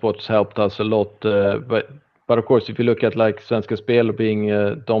say, that's what's helped us a lot. But of course, if you look at like Svenska Spel being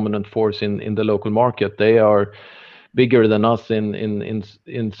a dominant force in the local market, they are bigger than us in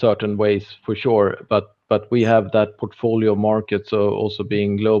certain ways for sure. But we have that portfolio market, so also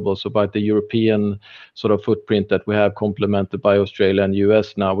being global. So by the European sort of footprint that we have, complemented by Australia and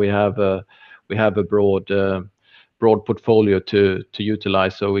US, now we have a broad portfolio to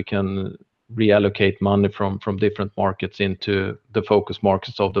utilize, so we can reallocate money from different markets into the focus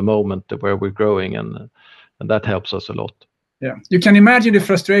markets of the moment where we're growing, and that helps us a lot. Yeah, you can imagine the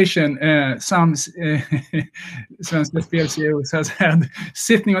frustration some Svenska Spel CEOs has had,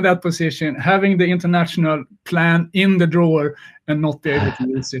 sitting on that position, having the international plan in the drawer and not be able to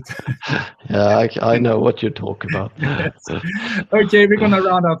use it. Yeah, I know what you talk about. Yes. Okay, we're going to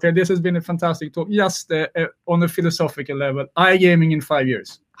round up here. This has been a fantastic talk. Just on a philosophical level, iGaming in 5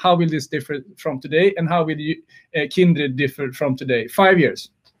 years. How will this differ from today, and how will Kindred differ from today? 5 years.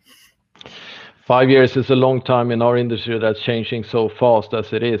 5 years is a long time in our industry that's changing so fast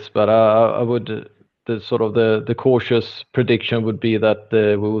as it is. But I would, the cautious prediction would be that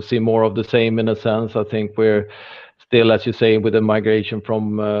we will see more of the same in a sense. I think we're still, as you say, with the migration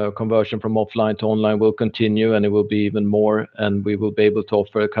from conversion from offline to online will continue, and it will be even more, and we will be able to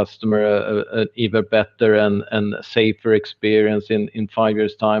offer a customer an even better and safer experience in 5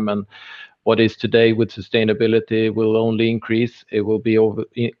 years' time. And what is today with sustainability will only increase. It will be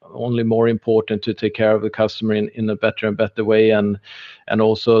only more important to take care of the customer in a better and better way, and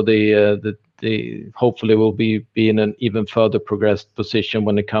also the hopefully will be in an even further progressed position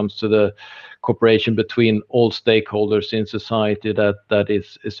when it comes to the cooperation between all stakeholders in society that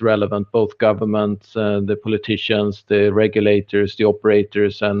is relevant, both governments, the politicians, the regulators, the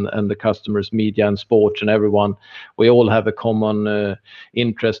operators, and the customers, media and sports, and everyone. We all have a common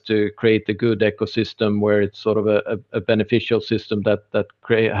interest to create a good ecosystem where it's sort of a beneficial system that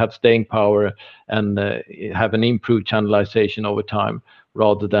have staying power and have an improved channelization over time,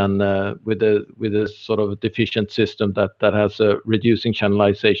 rather than with a sort of deficient system that has a reducing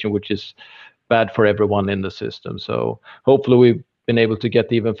channelization, which is bad for everyone in the system. So hopefully we've been able to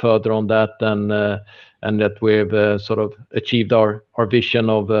get even further on that, and that we've sort of achieved our vision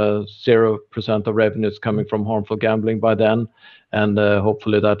of 0% of revenues coming from harmful gambling by then, and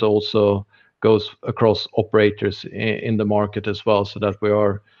hopefully that also goes across operators in the market as well, so that we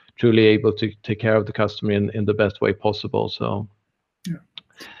are truly able to take care of the customer in the best way possible. So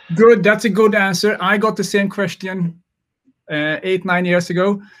good, that's a good answer. I got the same question 8-9 years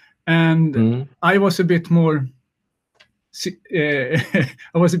ago, and I was a bit more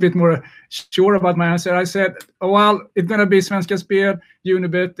sure about my answer. I said, oh, well, it's gonna be Svenska Spel,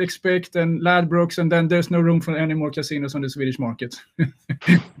 Unibet, Expect, and Ladbrokes, and then there's no room for any more casinos on the Swedish market.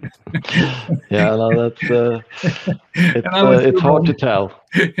 Yeah, no, that's it's hard to tell.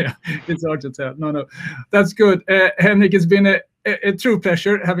 Yeah, it's hard to tell. No, that's good. Henrik, it's been a true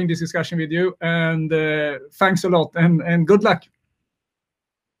pleasure having this discussion with you, and thanks a lot, and good luck.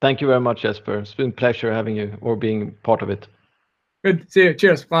 Thank you very much, Jesper. It's been a pleasure having you or being part of it. Good. See you.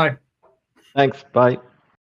 Cheers. Bye. Thanks. Bye.